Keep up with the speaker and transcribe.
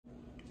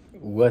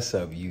What's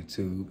up,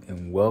 YouTube,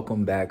 and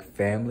welcome back,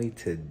 family,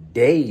 to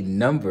day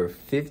number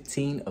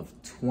 15 of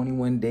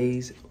 21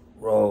 days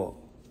raw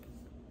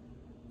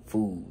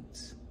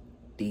foods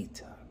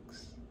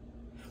detox.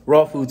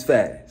 Raw foods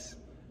fast.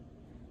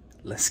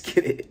 Let's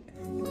get it.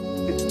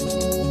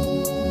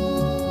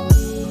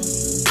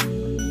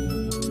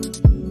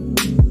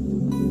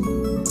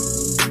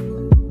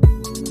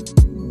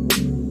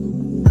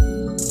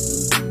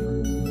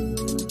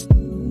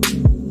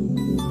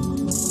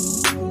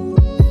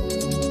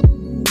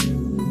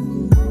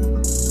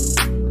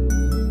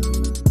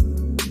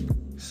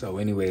 So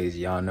anyways,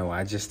 y'all know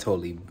I just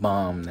totally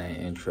bombed that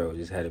intro.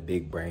 Just had a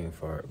big brain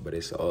fart, but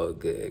it's all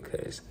good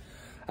because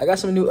I got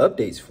some new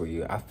updates for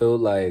you. I feel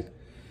like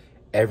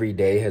every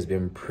day has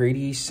been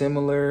pretty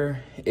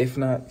similar, if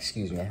not,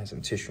 excuse me, I had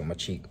some tissue on my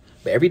cheek.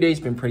 But every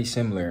day's been pretty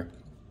similar,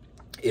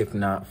 if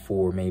not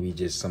for maybe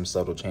just some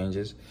subtle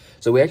changes.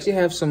 So we actually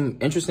have some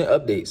interesting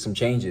updates, some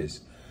changes.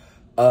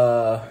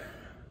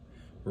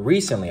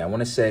 Recently, I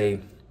want to say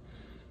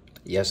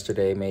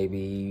yesterday,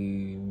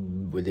 maybe,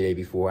 or the day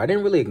before. I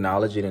didn't really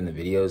acknowledge it in the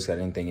videos. I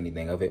didn't think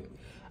anything of it.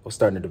 I was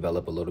starting to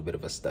develop a little bit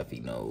of a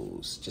stuffy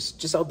nose,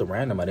 just out the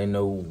random. I didn't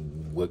know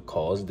what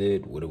caused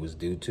it, what it was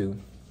due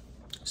to.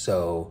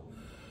 So,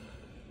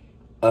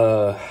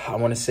 I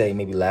want to say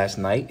maybe last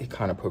night it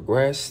kind of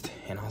progressed,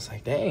 and I was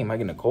like, dang, am I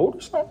getting a cold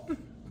or something?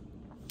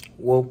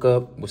 Woke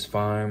up, was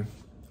fine.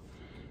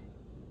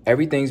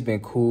 Everything's been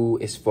cool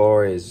as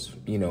far as,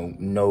 you know,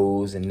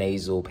 nose and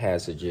nasal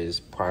passages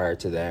prior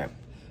to that.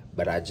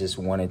 But I just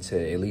wanted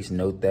to at least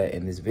note that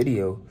in this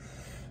video,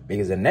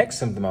 because the next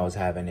symptom I was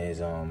having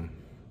is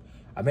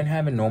I've been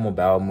having normal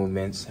bowel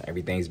movements.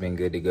 Everything's been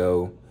good to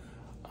go.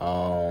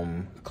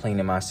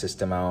 Cleaning my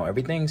system out.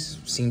 Everything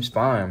seems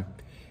fine.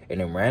 And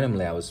then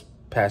randomly I was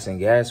passing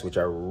gas, which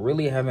I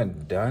really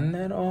haven't done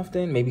that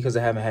often. Maybe because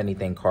I haven't had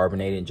anything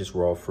carbonated, just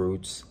raw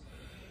fruits.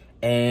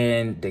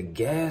 And the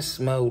gas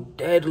smelled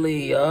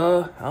deadly.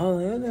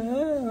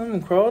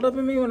 I'm crawled up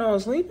in me when I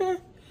was sleeping.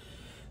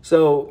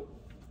 So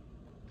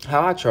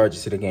how I charge it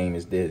to the game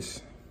is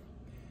this.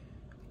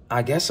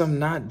 I guess I'm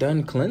not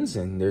done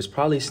cleansing. There's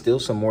probably still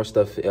some more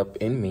stuff up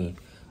in me.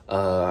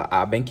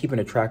 I've been keeping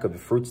a track of the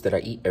fruits that I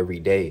eat every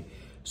day.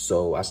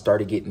 So I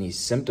started getting these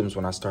symptoms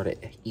when I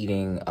started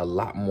eating a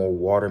lot more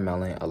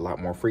watermelon a lot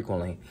more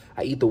frequently.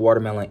 I eat the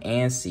watermelon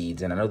and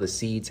seeds, and I know the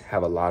seeds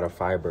have a lot of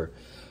fiber.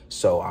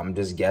 So I'm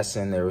just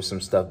guessing there was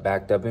some stuff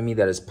backed up in me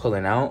that is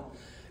pulling out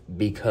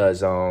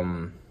because,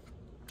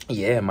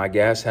 yeah, my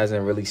gas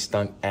hasn't really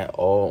stunk at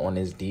all on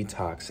this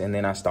detox. And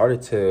then I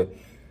started to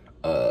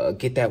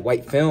get that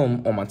white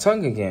film on my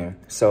tongue again.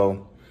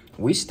 So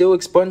we still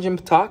expunging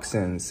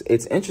toxins.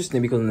 It's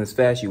interesting because in this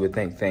fast, you would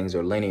think things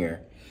are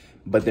linear,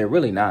 but they're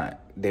really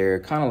not.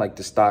 They're kind of like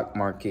the stock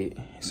market.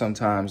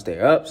 Sometimes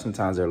they're up,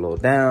 sometimes they're a little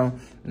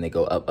down, and they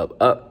go up,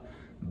 up, up.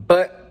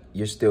 But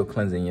you're still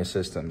cleansing your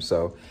system.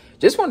 So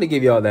just wanted to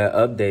give y'all that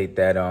update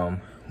that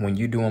when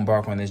you do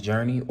embark on this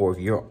journey, or if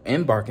you're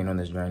embarking on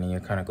this journey, you're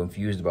kind of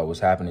confused about what's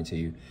happening to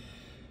you,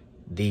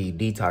 the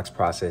detox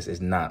process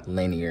is not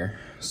linear.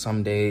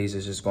 Some days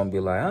it's just going to be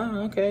like,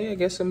 oh, okay, I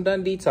guess I'm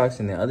done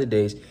detoxing. And other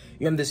days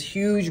you have this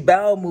huge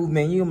bowel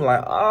movement. You're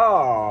like,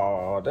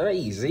 oh, that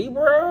easy,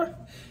 bro.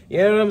 You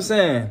know what I'm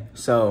saying?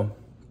 So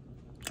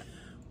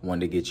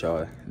wanted to get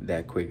y'all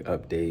that quick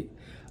update.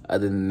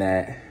 Other than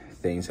that,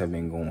 things have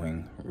been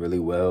going really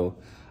well.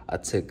 I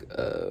took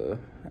a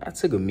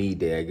me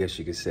day, I guess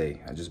you could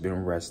say. I just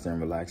been resting,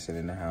 relaxing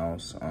in the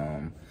house.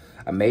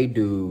 I may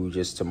do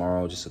just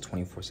tomorrow, just a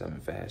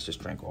 24/7 fast,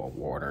 just drink all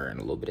water and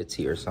a little bit of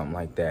tea or something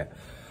like that.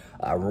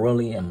 I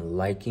really am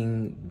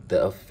liking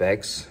the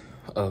effects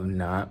of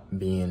not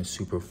being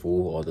super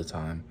full all the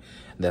time.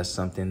 That's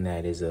something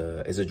that is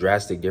a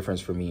drastic difference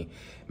for me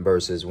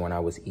versus when I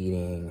was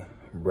eating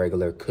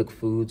regular cooked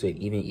foods or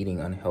even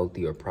eating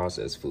unhealthy or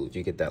processed foods.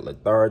 You get that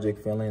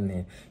lethargic feeling,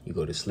 then you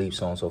go to sleep,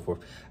 so on and so forth.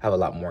 I have a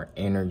lot more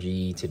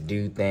energy to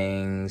do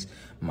things.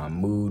 My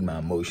mood, my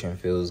emotion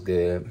feels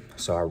good.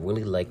 So I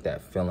really like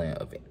that feeling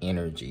of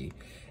energy.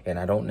 And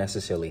I don't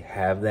necessarily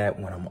have that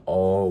when I'm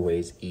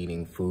always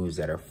eating foods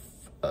that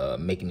are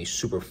making me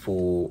super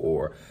full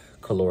or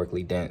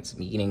calorically dense.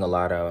 Me eating a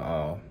lot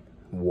of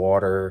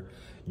water,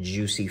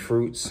 juicy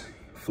fruits,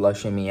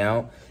 flushing me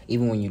out.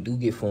 Even when you do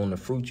get full in the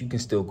fruit, you can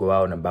still go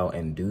out and about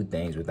and do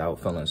things without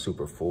feeling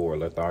super full or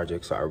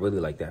lethargic. So I really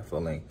like that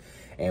feeling.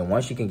 And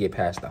once you can get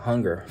past the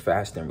hunger,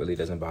 fasting really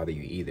doesn't bother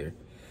you either.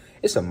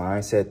 It's a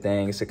mindset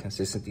thing. It's a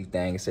consistency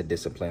thing. It's a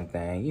discipline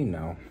thing, you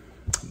know.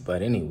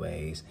 But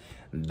anyways,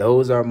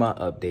 those are my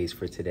updates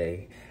for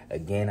today.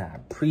 Again, I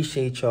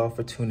appreciate y'all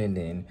for tuning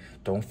in.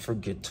 Don't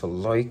forget to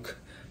like,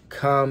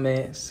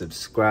 comment,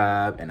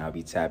 subscribe, and I'll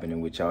be tapping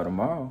in with y'all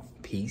tomorrow.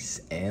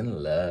 Peace and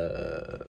love.